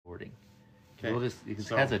Okay. It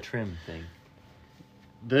has a trim thing.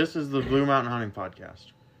 This is the Blue Mountain Hunting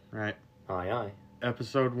Podcast, right? Aye, aye.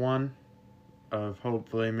 Episode 1 of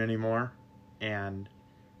hopefully many more. And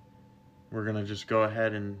we're going to just go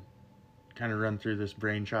ahead and kind of run through this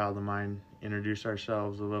brainchild of mine, introduce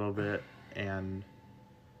ourselves a little bit, and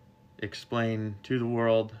explain to the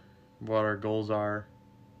world what our goals are,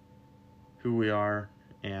 who we are,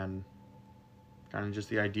 and kind of just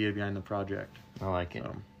the idea behind the project. I like it.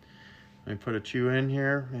 So, let me put a chew in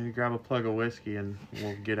here, maybe grab a plug of whiskey, and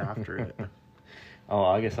we'll get after it. Oh,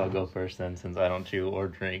 I guess I'll go first then, since I don't chew or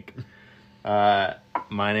drink. My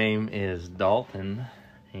name is Dalton,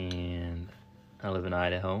 and I live in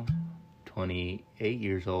Idaho. 28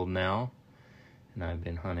 years old now, and I've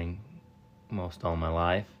been hunting most all my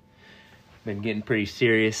life. Been getting pretty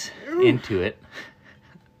serious into it.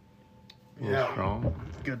 Strong.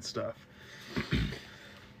 Good stuff.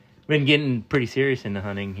 Been getting pretty serious into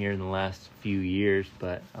hunting here in the last few years,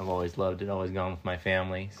 but I've always loved it. Always gone with my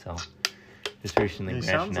family, so just recently It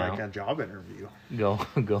branching sounds out. like a job interview. Going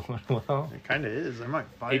well. It kind of is. I might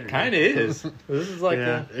fire It kind of is. This is like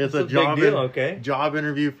it's a job big deal, okay? Job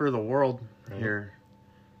interview for the world here.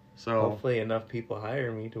 So hopefully enough people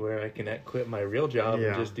hire me to where I can quit my real job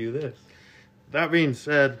and just do this. That being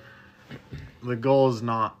said, the goal is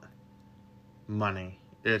not money.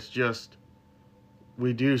 It's just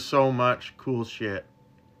we do so much cool shit,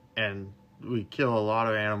 and we kill a lot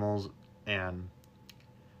of animals, and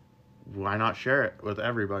why not share it with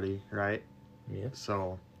everybody, right? Yeah.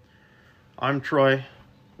 So, I'm Troy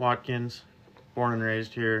Watkins, born and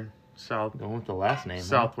raised here, Going with the last name.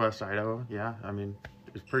 Southwest Idaho. Yeah, I mean,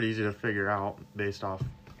 it's pretty easy to figure out based off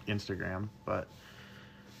Instagram, but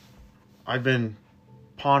I've been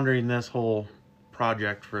pondering this whole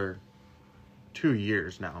project for 2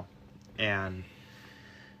 years now, and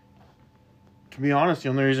to be honest, the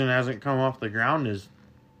only reason it hasn't come off the ground is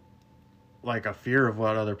like a fear of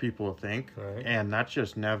what other people will think, right. And that's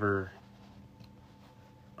just never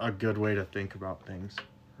a good way to think about things,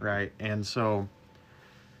 right? And so,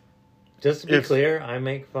 just to be clear, I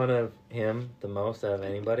make fun of him the most out of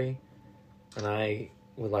anybody, and I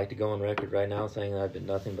would like to go on record right now saying that I've been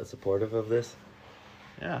nothing but supportive of this.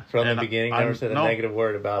 Yeah. From the beginning, never said a negative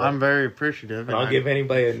word about it. I'm very appreciative. And I'll give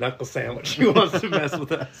anybody a knuckle sandwich who wants to mess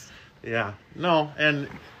with us. Yeah. No, and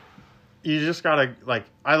you just gotta, like,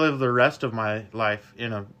 I live the rest of my life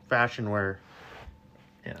in a fashion where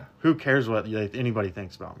who cares what anybody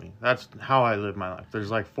thinks about me? That's how I live my life. There's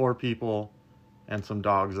like 4 people and some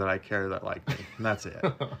dogs that I care that like me, and that's it. I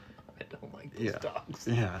don't like those dogs.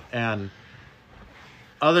 Yeah, and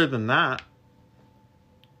other than that,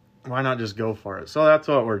 why not just go for it? So that's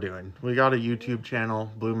what we're doing. We got a YouTube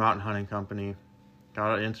channel, Blue Mountain Hunting Company.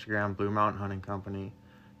 Got an Instagram, Blue Mountain Hunting Company.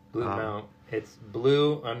 Blue Mountain. It's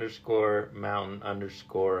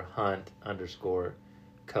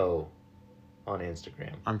blue_mountain_hunt_co on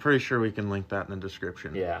Instagram. I'm pretty sure we can link that in the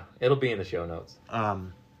description. Yeah, it'll be in the show notes.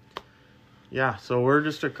 Yeah, so we're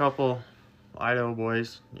just a couple Idaho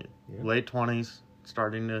boys, late 20s,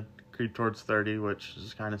 starting to creep towards 30, which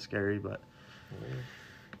is kind of scary, but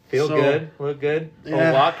feel good, look good. Yeah.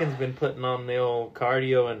 Old Watkins been putting on the old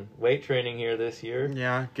cardio and weight training here this year.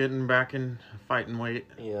 Yeah, getting back in fighting weight.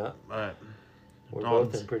 Yeah, but we're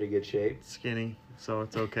both in pretty good shape. Skinny, so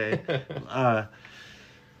it's okay.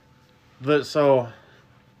 But so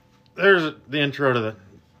there's the intro to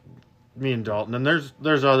me and Dalton, and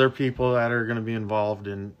there's other people that are going to be involved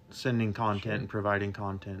in sending content and providing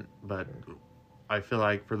content, but I feel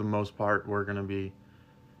like for the most part we're going to be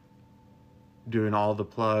doing all the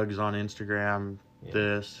plugs on Instagram.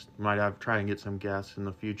 Try and get some guests in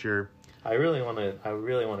the future. I really want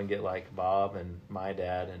to get like Bob and my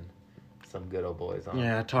dad and some good old boys on.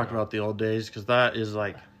 Yeah, talk about the old days, because that is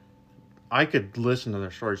like, I could listen to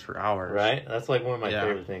their stories for hours. Right? That's like one of my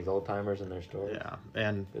favorite things, old timers and their stories. Yeah,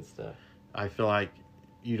 and good stuff. I feel like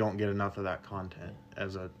you don't get enough of that content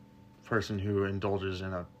as a person who indulges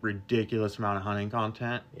in a ridiculous amount of hunting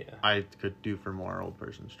content. Yeah. I could do for more old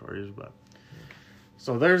person stories, but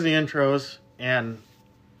so there's the intros, and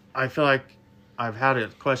I feel like I've had a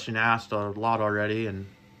question asked a lot already, and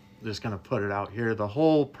just going to put it out here. The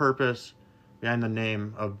whole purpose behind the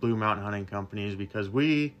name of Blue Mountain Hunting Company is because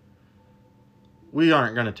we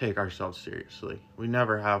aren't going to take ourselves seriously. We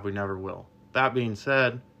never have, we never will. That being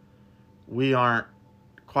said, we aren't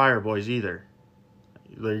choir boys either.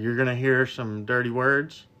 You're going to hear some dirty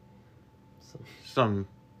words, some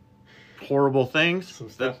horrible things. Some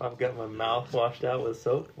stuff I've got my mouth washed out with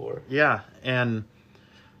soap for. Yeah, and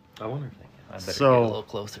I wonder if I better get a little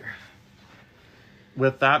closer.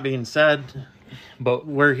 With that being said, but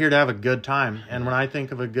we're here to have a good time. And when I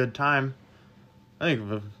think of a good time, I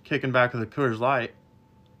think of kicking back of the Coors Light,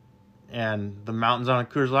 and the mountains on a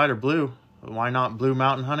Coors Light are blue. Why not Blue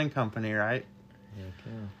Mountain Hunting Company, right?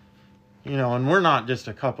 Okay. You know, and we're not just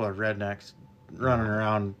a couple of rednecks running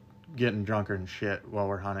around getting drunker and shit while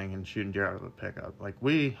we're hunting and shooting deer out of a pickup. Like,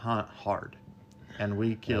 we hunt hard, and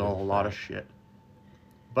we kill a lot of shit.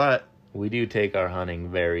 But we do take our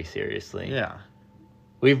hunting very seriously. yeah,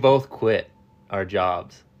 we've both quit our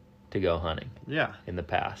jobs to go hunting. Yeah, in the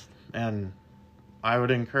past, and I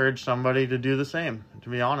would encourage somebody to do the same. To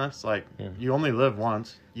be honest, like, you only live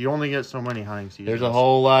once. You only get so many hunting seasons. There's a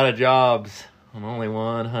whole lot of jobs on only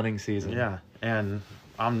one hunting season. Yeah, and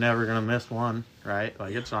I'm never going to miss one, right?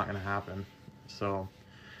 Like, it's not going to happen. So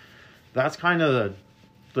that's kind of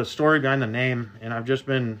the story behind the name, and I've just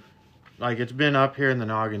been, like, it's been up here in the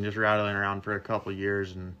noggin just rattling around for a couple of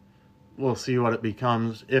years, and we'll see what it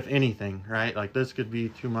becomes, if anything, right? Like, this could be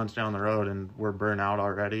 2 months down the road, and we're burnt out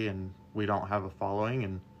already, and we don't have a following,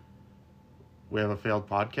 and we have a failed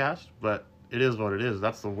podcast, but it is what it is.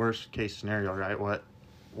 That's the worst case scenario, right?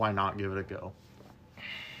 Why not give it a go?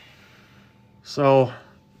 So,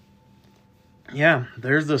 yeah,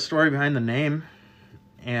 there's the story behind the name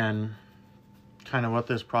and kind of what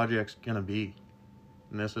this project's going to be.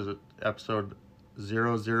 And this is episode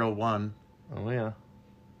 001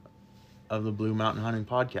 of the Blue Mountain Hunting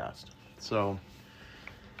Podcast. So,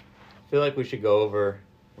 I feel like we should go over,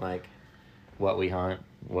 like, what we hunt,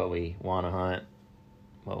 what we want to hunt,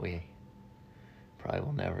 what we probably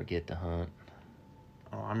will never get to hunt.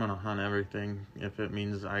 Oh, I'm going to hunt everything if it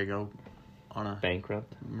means I go on a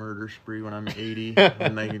bankrupt murder spree when I'm 80,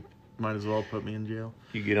 and they might as well put me in jail.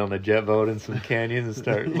 You get on a jet boat in some canyons and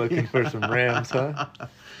start looking for some rams, huh?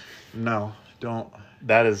 No, don't.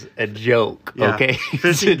 That is a joke, okay?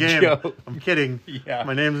 Fishing game. Joke. I'm kidding. Yeah.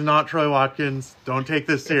 My name's not Troy Watkins. Don't take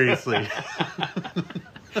this seriously.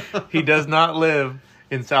 He does not live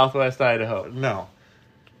in Southwest Idaho. No.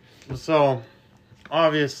 So,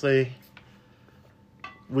 obviously,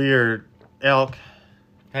 we are elk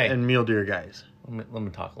and mule deer guys. Let me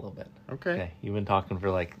talk a little bit. Okay. You've been talking for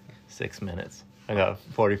like 6 minutes. I got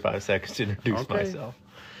 45 seconds to introduce myself.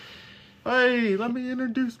 Hey, let me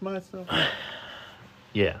introduce myself.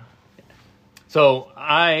 Yeah. So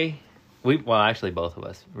actually both of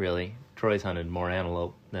us, really. Troy's hunted more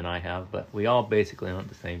antelope than I have, but we all basically hunt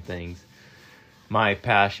the same things. My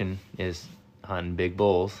passion is hunting big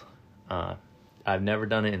bulls. I've never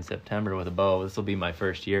done it in September with a bow. This will be my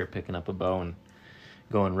first year picking up a bow and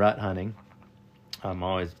going rut hunting. I'm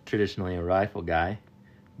always traditionally a rifle guy,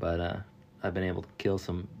 but I've been able to kill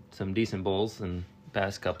some decent bulls in the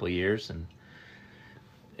past couple of years. And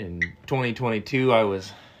in 2022, I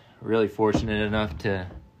was really fortunate enough to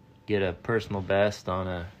get a personal best on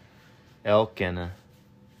a elk and a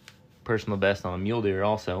personal best on a mule deer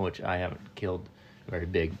also, which I haven't killed a very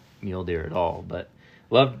big mule deer at all. But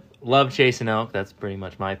love chasing elk. That's pretty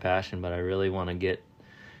much my passion, but I really want to get,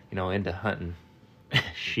 into hunting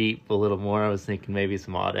sheep a little more. I was thinking maybe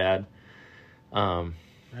some odd-ad.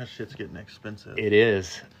 That shit's getting expensive. It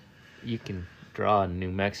is. You can draw in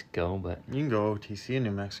New Mexico, but you can go OTC in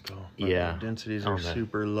New Mexico. Yeah, the densities are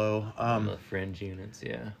super low. On the fringe units,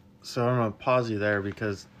 yeah. So I'm gonna pause you there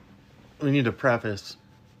because we need to preface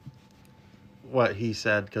what he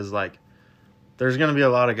said, because there's gonna be a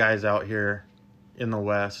lot of guys out here in the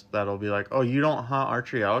West that'll be like, "Oh, you don't hunt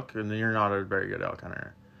archery elk, and you're not a very good elk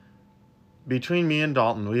hunter." Between me and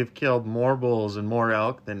Dalton, we've killed more bulls and more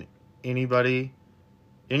elk than any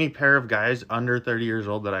pair of guys under 30 years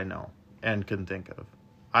old that I know and can think of.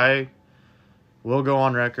 I will go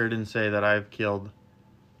on record and say that I've killed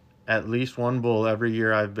at least one bull every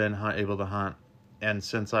year I've been able to hunt. And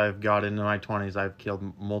since I've got into my 20s, I've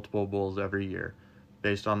killed multiple bulls every year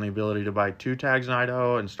based on the ability to buy 2 tags in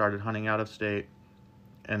Idaho and started hunting out of state.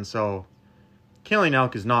 And so killing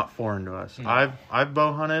elk is not foreign to us. No. I've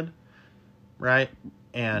bow hunted, right?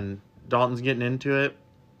 And Dalton's getting into it,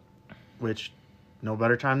 which no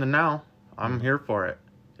better time than now. I'm here for it.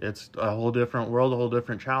 It's a whole different world, a whole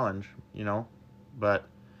different challenge, But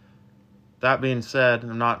that being said,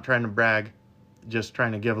 I'm not trying to brag, just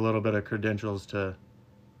trying to give a little bit of credentials to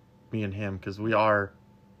me and him, because we are,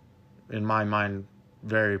 in my mind,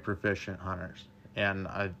 very proficient hunters. And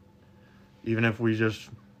even if we just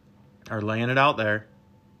are laying it out there,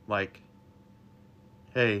 like,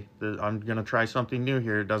 hey, I'm going to try something new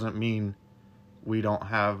here, it doesn't mean we don't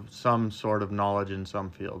have some sort of knowledge in some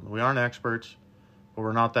field. We aren't experts, but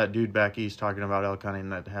we're not that dude back east talking about elk hunting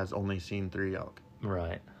that has only seen 3 elk.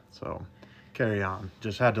 Right. So, carry on.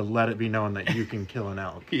 Just had to let it be known that you can kill an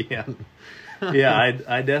elk. Yeah. Yeah,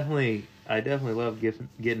 I definitely love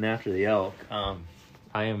getting after the elk.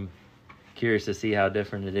 I am curious to see how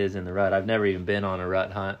different it is in the rut. I've never even been on a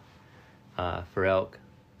rut hunt for elk,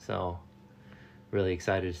 so really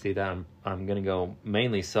excited to see that. I'm gonna go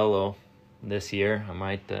mainly solo this year. I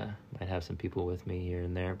might have some people with me here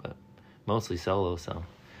and there, but mostly solo. So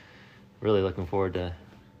really looking forward to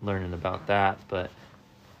learning about that. But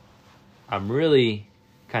I'm really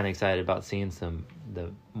kind of excited about seeing the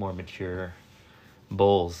more mature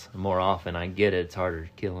bulls more often. I get it; it's harder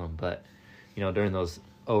to kill them, but during those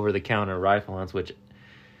over-the-counter rifle hunts, which,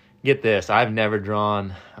 get this, I've never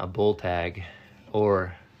drawn a bull tag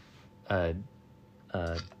or a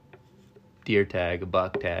deer tag, a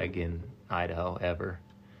buck tag in Idaho ever.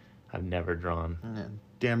 I've never drawn.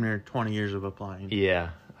 Damn near 20 years of applying.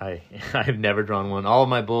 Yeah, I've never drawn one. All of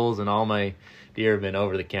my bulls and all my deer have been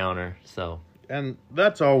over-the-counter, so. And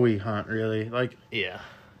that's all we hunt, really. Like, yeah.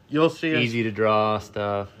 You'll see us. Easy to draw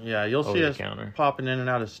stuff. Yeah, you'll see us popping in and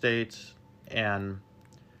out of states, and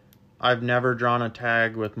I've never drawn a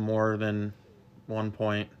tag with more than 1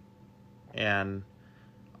 point, and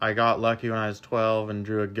I got lucky when I was 12 and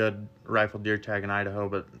drew a good rifle deer tag in Idaho,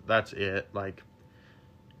 but that's it. Like,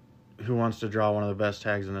 who wants to draw one of the best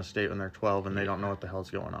tags in the state when they're 12 and they don't know what the hell's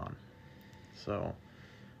going on? So.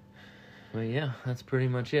 Well, yeah, that's pretty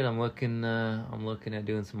much it. I'm looking at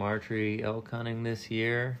doing some archery elk hunting this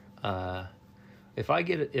year. If I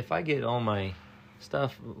get all my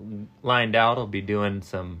stuff lined out, I'll be doing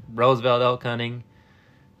some Roosevelt elk hunting,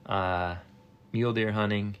 mule deer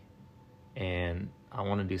hunting, and I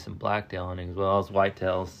want to do some blacktail hunting as well as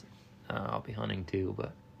whitetails. I'll be hunting too,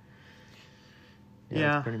 but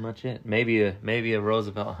that's pretty much it. Maybe a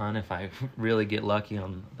Roosevelt hunt if I really get lucky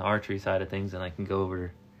on the archery side of things, and I can go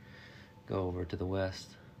over to the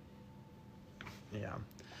west. Yeah.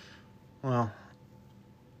 Well,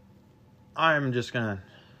 I'm just gonna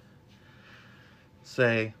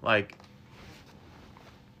say, like,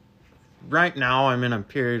 right now I'm in a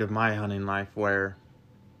period of my hunting life where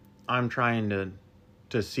I'm trying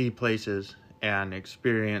to see places and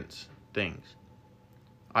experience things.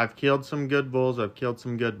 I've killed some good bulls, I've killed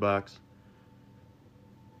some good bucks,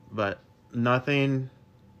 but nothing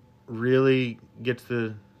really gets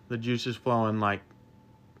the juices flowing like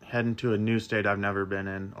heading to a new state I've never been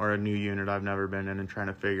in or a new unit I've never been in and trying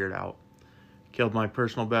to figure it out. Killed my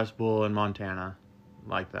personal best bull in Montana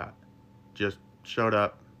like that. Just showed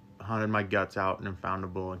up, hunted my guts out, and then found a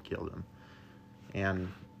bull and killed him.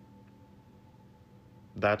 And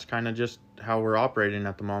that's kind of just how we're operating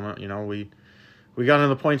at the moment. We got into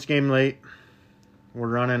the points game late. We're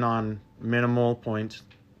running on minimal points,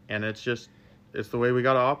 and it's the way we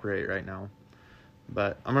got to operate right now.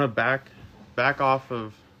 But I'm going to back off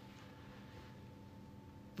of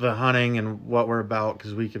the hunting and what we're about,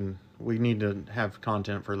 because we need to have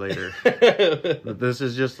content for later. But this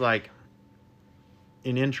is just like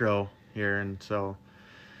an intro here, and so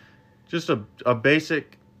just a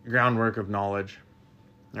basic groundwork of knowledge,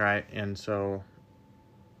 right? And so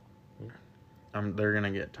they're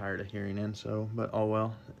gonna get tired of hearing "and so," but oh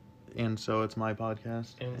well. And so it's my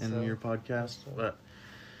podcast and your podcast, but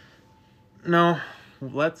no,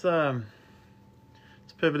 let's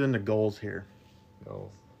pivot into goals here.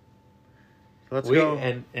 Goals. Let's go.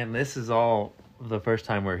 And this is all the first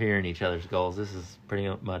time we're hearing each other's goals. This is pretty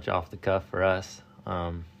much off the cuff for us.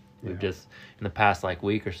 We've just, in the past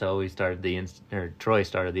week or so, we started Troy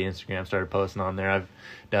started the Instagram, started posting on there. I've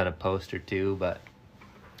done a post or two, but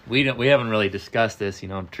we haven't really discussed this,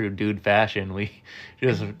 true dude fashion. We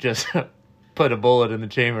just put a bullet in the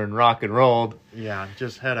chamber and rock and rolled. Yeah,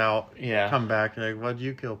 just head out. Yeah. Come back, like, what'd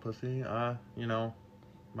you kill, pussy?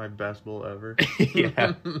 My best bull ever.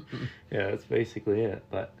 Yeah. Yeah, that's basically it.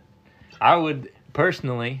 But I would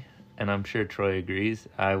personally, and I'm sure Troy agrees,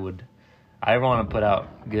 I want to put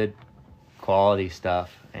out good quality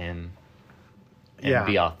stuff and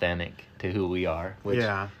be authentic to who we are. Which,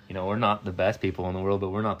 we're not the best people in the world,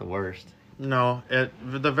 but we're not the worst. No, at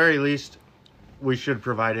the very least, we should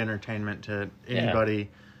provide entertainment to anybody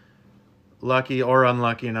lucky or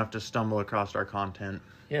unlucky enough to stumble across our content.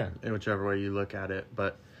 Yeah. In whichever way you look at it.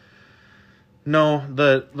 But no,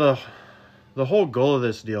 the whole goal of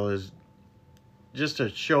this deal is just to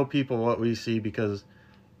show people what we see, because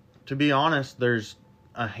to be honest, there's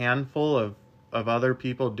a handful of other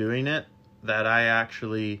people doing it that I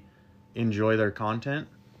actually enjoy their content.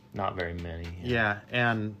 Not very many. Yeah,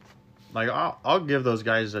 and I'll give those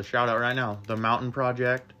guys a shout out right now. The Mountain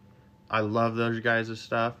Project, I love those guys'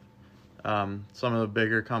 stuff. Some of the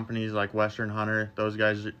bigger companies like Western Hunter, those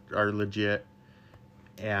guys are legit.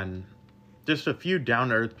 And just a few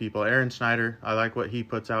down-to-earth people. Aaron Snyder, I like what he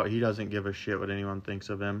puts out. He doesn't give a shit what anyone thinks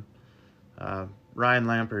of him. Ryan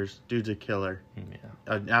Lampers, dude's a killer. Yeah.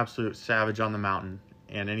 An absolute savage on the mountain.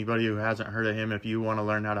 And anybody who hasn't heard of him, if you want to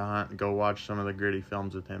learn how to hunt, go watch some of the Gritty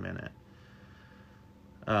films with him in it.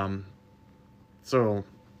 So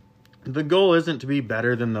the goal isn't to be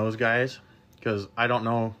better than those guys, because I don't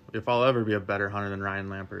know if I'll ever be a better hunter than Ryan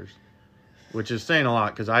Lampers, which is saying a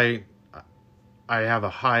lot, because I have a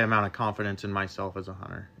high amount of confidence in myself as a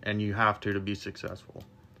hunter, and you have to be successful.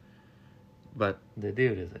 But The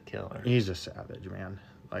dude is a killer. he's a savage, man.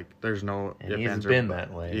 Like, there's no... And ifs, he's ands, or been buts.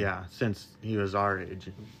 that way. Yeah, since he was our age.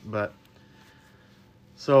 But,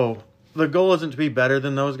 so, the goal isn't to be better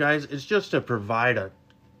than those guys. It's just to provide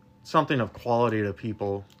something of quality to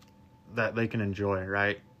people that they can enjoy,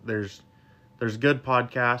 right? There's good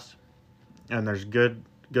podcasts, and there's good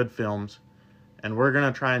films, and we're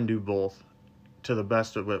going to try and do both to the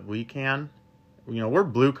best of what we can. You know, we're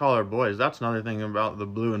blue-collar boys. That's another thing about the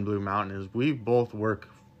Blue and Blue Mountain is we both work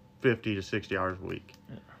 50 to 60 hours a week.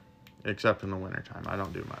 Yeah. Except in the wintertime. I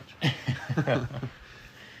don't do much.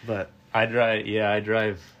 But I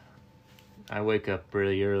drive. I wake up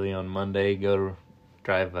really early on Monday,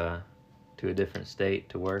 drive to a different state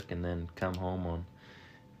to work, and then come home on,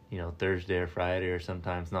 Thursday or Friday, or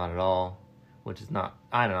sometimes not at all, which is not,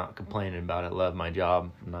 I'm not complaining about it. Love my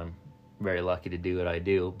job, and I'm very lucky to do what I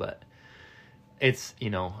do, but it's,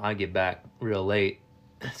 I get back real late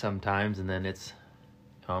sometimes, and then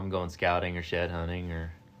I'm going scouting or shed hunting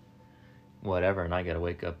or whatever, and I got to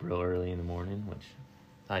wake up real early in the morning, which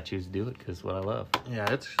I choose to do it because what I love.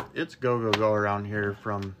 yeah, it's go around here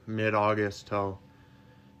from mid-August till,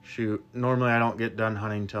 normally I don't get done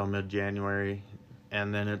hunting till mid-January,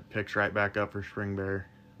 and then it picks right back up for spring bear,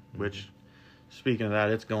 which, speaking of that,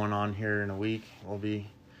 it's going on here in a week.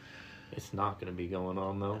 It's not going to be going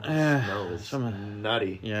on, though. Snow is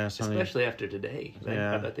nutty. Yeah, especially after today.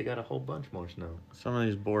 Yeah. I bet they got a whole bunch more snow. Some of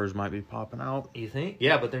these boars might be popping out. You think?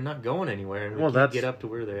 Yeah, but they're not going anywhere, and we Well, can't get up to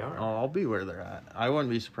where they are. Oh, I'll be where they're at. I wouldn't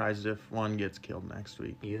be surprised if one gets killed next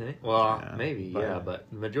week. You think? Well, Yeah, maybe, but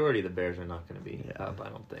the majority of the bears are not going to be up, I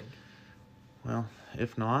don't think. Well,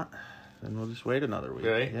 if not, then we'll just wait another week.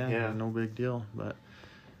 Right? Yeah. No big deal. But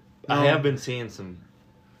I have been seeing some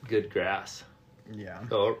good grass. Yeah.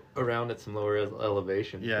 Around at some lower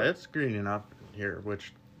elevation. Yeah, it's greening up here,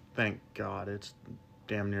 which, thank God, it's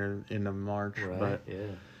damn near into March. Right, but yeah.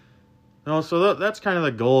 no, so that's kind of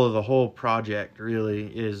the goal of the whole project, really,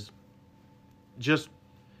 is just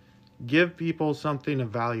give people something of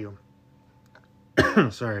value.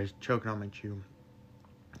 Sorry, I was choking on my chew.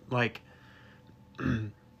 Like,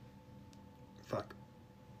 fuck.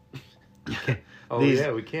 Oh,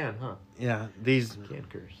 yeah, we can, huh? Yeah, these We can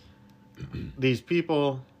curse. these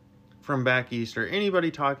people from back east, or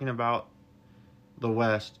anybody talking about the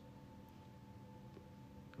West,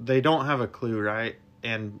 they don't have a clue, right?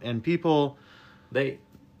 And people,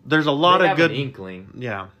 there's a lot they of have good an inkling,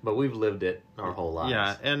 yeah, but we've lived it our whole lives.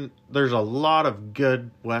 yeah, and there's a lot of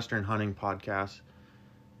good Western hunting podcasts,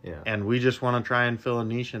 Yeah. and we just want to try and fill a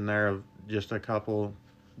niche in there of just a couple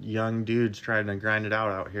young dudes trying to grind it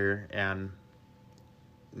out here and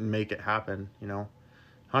make it happen.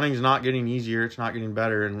 Hunting's not getting easier, it's not getting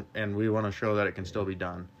better, and we want to show that it can still be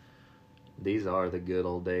done. These are the good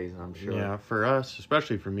old days, I'm sure. Yeah, for us,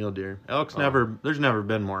 especially for mule deer. There's never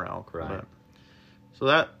been more elk. Right. But,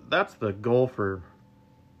 so that's the goal for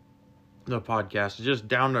the podcast, is just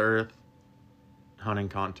down to earth hunting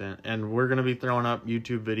content. And we're going to be throwing up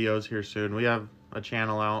YouTube videos here soon. We have a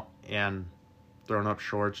channel out and throwing up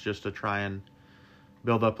shorts just to try and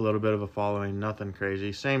build up a little bit of a following. Nothing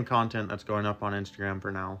crazy. Same content that's going up on Instagram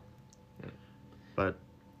for now. Yeah. But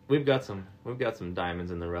We've got some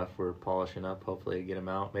diamonds in the rough we're polishing up, hopefully get them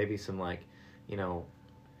out. Maybe some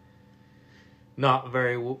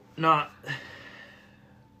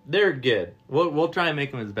they're good. We'll try and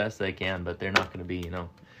make them as best they can, but they're not going to be,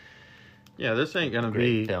 yeah, this ain't going to great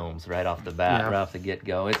be films right off the bat, Yeah. right off the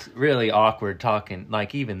get-go. It's really awkward talking,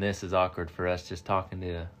 like even this is awkward for us just talking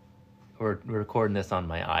to, we're recording this on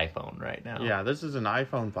my iPhone right now. Yeah, this is an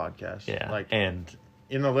iPhone podcast. Yeah,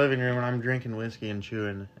 in the living room, and I'm drinking whiskey and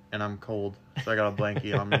chewing, and I'm cold, so I got a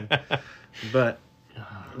blankie on me. But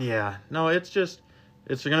yeah, no, it's going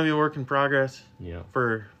to be a work in progress. Yeah.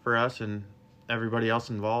 For us and everybody else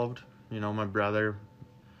involved. My brother,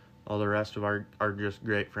 all the rest of our just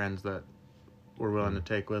great friends that we're willing to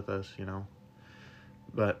take with us.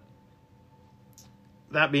 But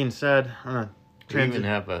that being said, I'm gonna We even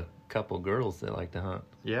have a couple girls that like to hunt.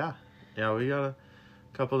 Yeah, we got a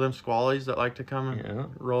couple of them squallies that like to come and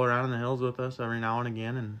roll around in the hills with us every now and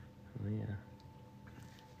again, and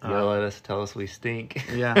Yell at us, tell us we stink.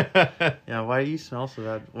 Yeah. Yeah, why do you smell so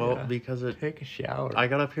bad? Well, Yeah. because Take a shower. I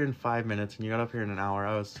got up here in 5 minutes, and you got up here in an hour.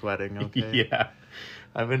 I was sweating, okay? Yeah.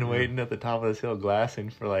 I've been waiting at the top of this hill glassing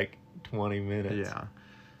for like 20 minutes. Yeah.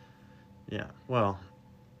 Yeah, well.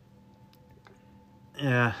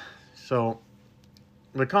 Yeah, so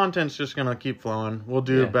the content's just going to keep flowing. We'll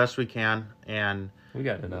do the best we can, and we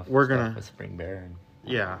got enough we're stuff gonna with Spring Bear.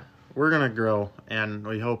 Yeah, we're going to grow, and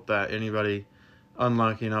we hope that anybody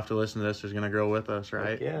unlucky enough to listen to this is going to grow with us,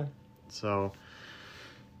 right? Yeah. So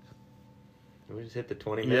we just hit the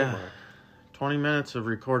 20-minute mark. 20 minutes of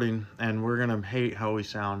recording, and we're going to hate how we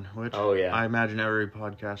sound, which I imagine every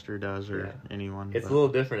podcaster does, or anyone. It's a little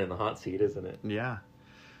different in the hot seat, isn't it? Yeah.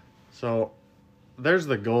 So there's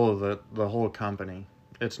the goal of the whole company.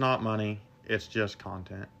 It's not money, it's just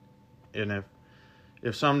content. And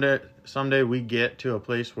if someday we get to a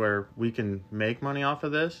place where we can make money off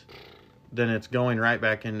of this, then it's going right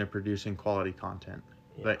back into producing quality content.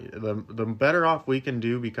 Yeah. The better off we can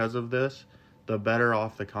do because of this, the better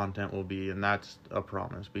off the content will be, and that's a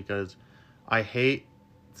promise, because I hate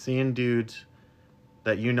seeing dudes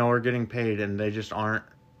that are getting paid and they just aren't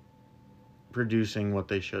producing what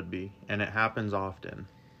they should be, and it happens often.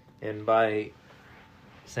 And by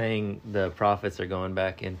saying the profits are going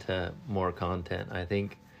back into more content, I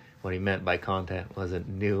think what he meant by content was a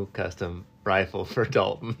new custom rifle for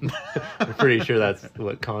Dalton. I'm pretty sure that's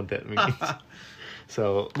what content means.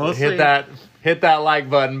 So hit that like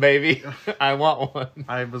button, baby. I want one.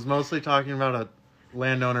 I was mostly talking about a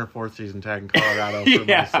landowner 4th season tag in Colorado for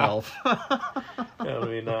myself. That would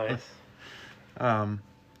be nice. All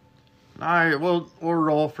right, we'll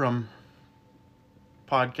roll from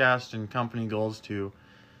podcast and company goals to,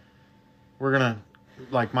 we're gonna,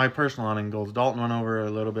 like, my personal hunting goals. Dalton went over a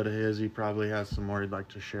little bit of his. He probably has some more he'd like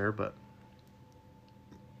to share, but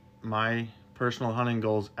my personal hunting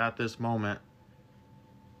goals at this moment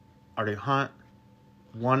are to hunt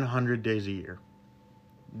 100 days a year.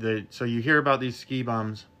 So you hear about these ski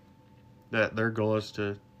bums that their goal is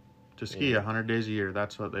to ski 100 days a year.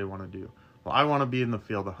 That's what they want to do. Well, I want to be in the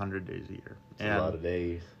field 100 days a year. That's a lot of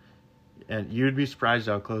days. And you'd be surprised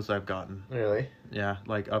how close I've gotten. Really? Yeah,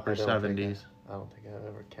 like upper 70s. I don't think I've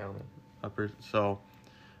ever counted.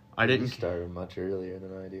 I didn't. You started much earlier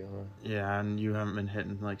than I do, huh? Yeah, and you haven't been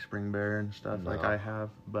hitting like Spring Bear and stuff like I have.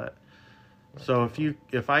 But so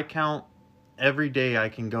if I count every day I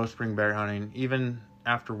can go Spring Bear hunting, even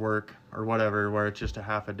after work or whatever, where it's just a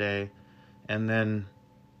half a day, and then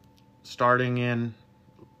starting in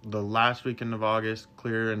the last weekend of August,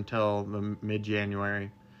 clear until the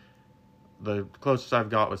mid-January, the closest I've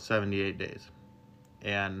got was 78 days.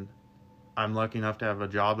 And I'm lucky enough to have a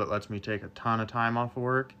job that lets me take a ton of time off of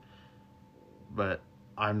work, but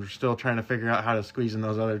I'm still trying to figure out how to squeeze in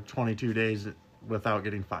those other 22 days without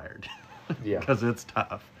getting fired. Yeah. Because it's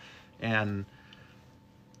tough. And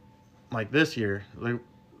like this year,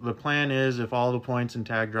 the plan is, if all the points and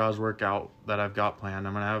tag draws work out that I've got planned,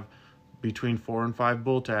 I'm going to have between 4 and 5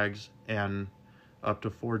 bull tags and up to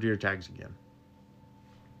 4 deer tags again.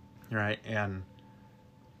 Right? And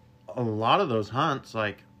a lot of those hunts,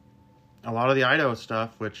 like a lot of the Idaho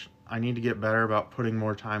stuff, which I need to get better about putting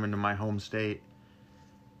more time into my home state,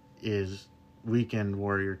 is weekend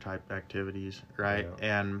warrior type activities, right?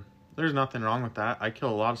 Yeah. And there's nothing wrong with that. I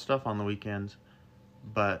kill a lot of stuff on the weekends,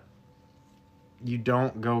 but you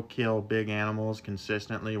don't go kill big animals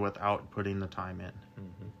consistently without putting the time in.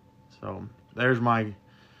 Mm-hmm. So there's my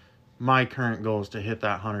current goal is to hit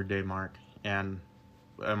that 100-day mark, and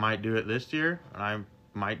I might do it this year, and I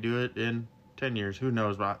might do it in 10 years. Who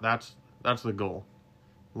knows? But that's the goal.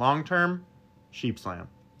 Long term, sheep slam.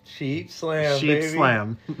 Sheep slam, sheep baby.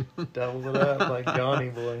 Slam. Double it up like Johnny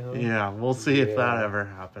Boy, huh? Yeah, we'll see if that ever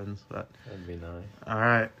happens. But that'd be nice. All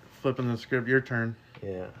right, flipping the script. Your turn.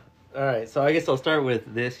 Yeah. All right, so I guess I'll start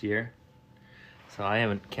with this year. So I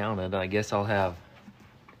haven't counted. I guess I'll have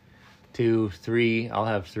 2, 3. I'll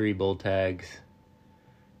have 3 bull tags.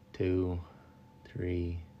 2,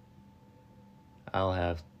 3. I'll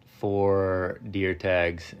have 4 deer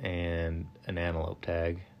tags and an antelope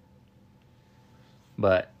tag.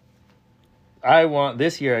 But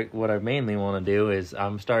this year, what I mainly want to do is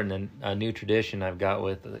I'm starting a new tradition I've got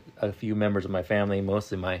with a few members of my family,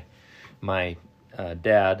 mostly my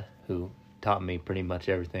dad, who taught me pretty much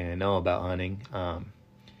everything I know about hunting. We're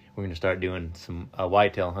going to start doing a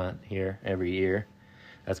whitetail hunt here every year.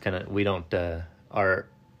 That's kind of, we don't, where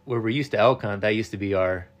we're used to elk hunt, that used to be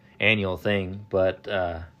our annual thing, but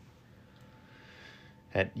that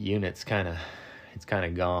unit's kind of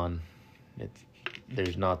gone.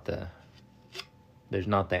 There's not the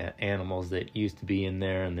animals that used to be in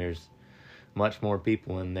there, and there's much more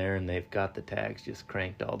people in there, and they've got the tags just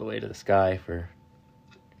cranked all the way to the sky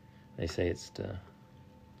they say it's to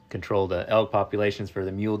control the elk populations for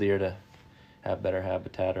the mule deer to have better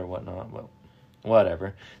habitat or whatnot. Well,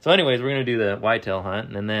 whatever. So anyways, we're going to do the whitetail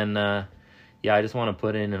hunt, and then, I just want to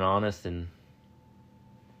put in an honest and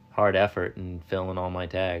hard effort in filling all my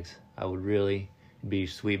tags. I would really be a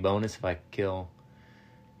sweet bonus if I could kill,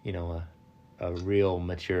 a real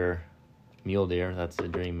mature mule deer. That's the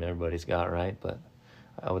dream everybody's got, right? But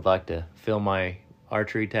I would like to fill my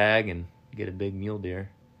archery tag and get a big mule deer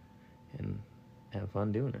and have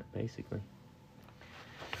fun doing it, basically.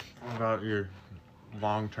 What about your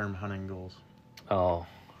long-term hunting goals? Oh,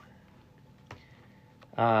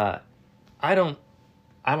 I don't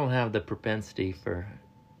have the propensity for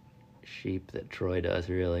sheep that Troy does,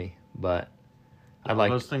 really, but I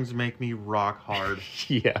like those things make me rock hard.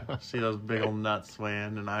 Yeah, See those big old nuts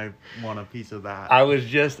swaying, and I want a piece of that.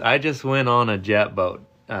 I just went on a jet boat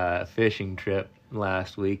fishing trip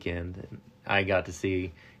last weekend, and I got to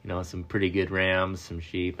see some pretty good rams, some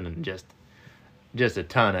sheep, and just a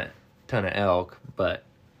ton of elk, but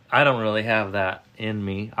I don't really have that in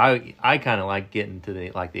me. I kind of like getting to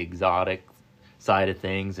the exotic side of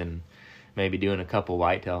things and maybe doing a couple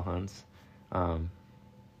whitetail hunts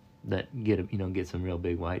that get some real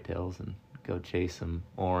big whitetails and go chase some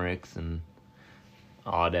oryx and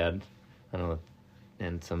aoudad, I don't know,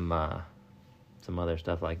 and some other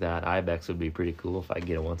stuff like that. Ibex would be pretty cool if I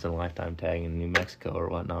get a once in a lifetime tag in New Mexico or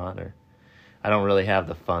whatnot. Or I don't really have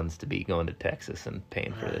the funds to be going to Texas and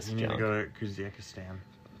paying for this. You need to go to Kazakhstan.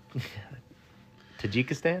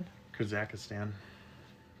 Tajikistan? Kazakhstan.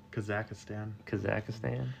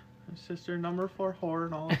 Sister number 4 whore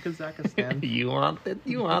in all of Kazakhstan. You want it?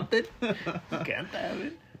 You can't have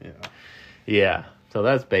it. Yeah. Yeah. So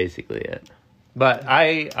that's basically it. But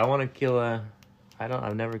I want to kill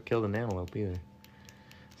I've never killed an antelope either.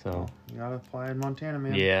 So you gotta apply in Montana,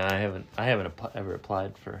 man. Yeah, I haven't ever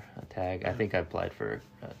applied for a tag. I think I applied for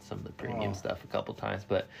some of the premium stuff a couple times,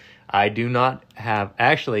 but I do not have.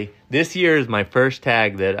 Actually, this year is my first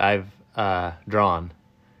tag that I've drawn,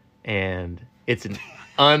 and it's an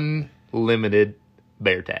unlimited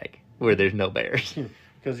bear tag where there's no bears.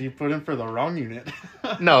 Because you put in for the wrong unit.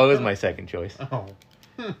 No, it was my second choice. Oh.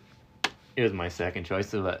 It was my second choice,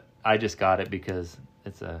 but I just got it because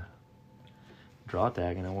it's a draw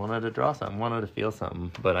tag, and I wanted to draw something, wanted to feel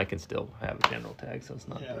something, but I can still have a general tag, so it's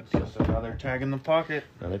not it's just another tag in the pocket.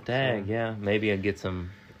 Another tag, so. Yeah. Maybe I'd get some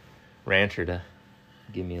rancher to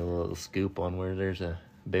give me a little scoop on where there's a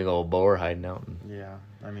big old boar hiding out. Yeah,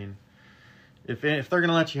 I mean, if they're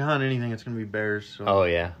gonna let you hunt anything, it's gonna be bears. So oh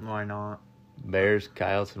yeah, why not? Bears,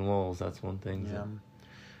 coyotes, and wolves. That's one thing. Yeah,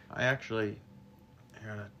 I actually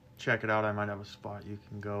gotta check it out. I might have a spot you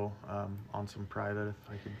can go on some private if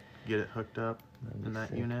I could get it hooked up in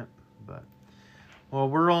that unit. But well,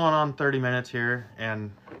 we're rolling on 30 minutes here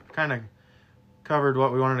and kind of covered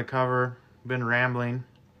what we wanted to cover. Been rambling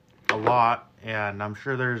a lot, and I'm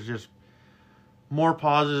sure there's just more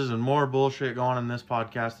pauses and more bullshit going on in this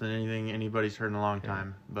podcast than anything anybody's heard in a long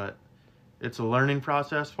time. But it's a learning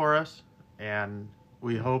process for us, and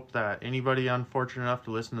we hope that anybody unfortunate enough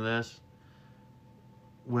to listen to this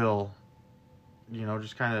will,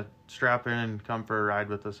 just kind of strap in and come for a ride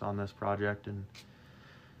with us on this project, and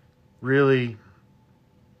really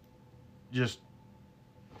just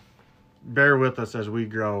bear with us as we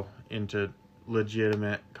grow into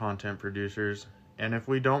legitimate content producers. And if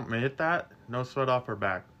we don't make that, no sweat off our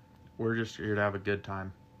back. We're just here to have a good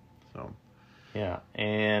time. So yeah,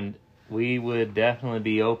 and we would definitely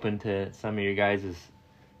be open to some of your guys'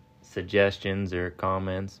 suggestions or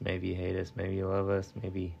comments. Maybe you hate us, maybe you love us,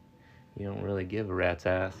 maybe you don't really give a rat's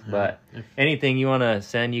ass. Yeah. But anything you want to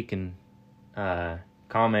send, you can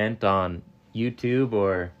comment on YouTube,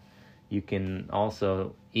 or you can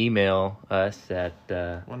also email us at...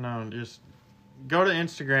 well, no, just go to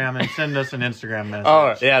Instagram and send us an Instagram message.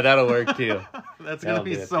 Oh, yeah, that'll work too. That's going to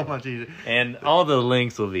be so much easier. And all the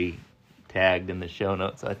links will be tagged in the show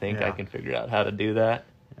notes. I think I can figure out how to do that.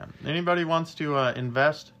 Yeah. Anybody wants to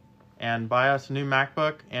invest and buy us a new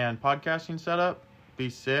MacBook and podcasting setup, be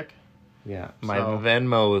sick. Yeah, my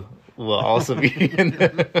Venmo will also be in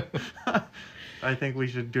there. I think we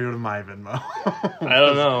should do it to my Venmo. I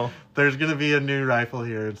don't know. There's going to be a new rifle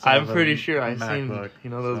here. I'm pretty sure I've seen,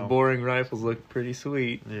 those boring rifles look pretty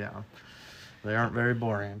sweet. Yeah. They aren't very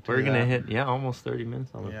boring. We're going to hit, almost 30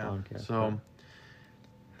 minutes on the podcast. So,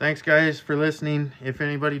 thanks, guys, for listening. If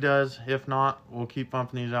anybody does, if not, we'll keep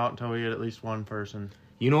pumping these out until we get at least one person.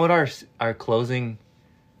 You know what our closing...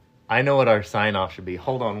 I know what our sign-off should be.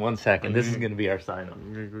 Hold on one second. This is going to be our sign-off.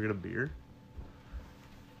 We're going to get a beer?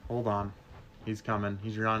 Hold on. He's coming.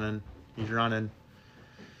 He's running. He's running.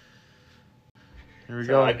 Here we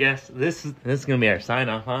So go. I guess this is gonna be our sign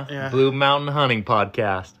off, huh? Yeah. Blue Mountain Hunting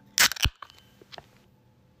Podcast.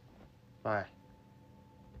 Bye.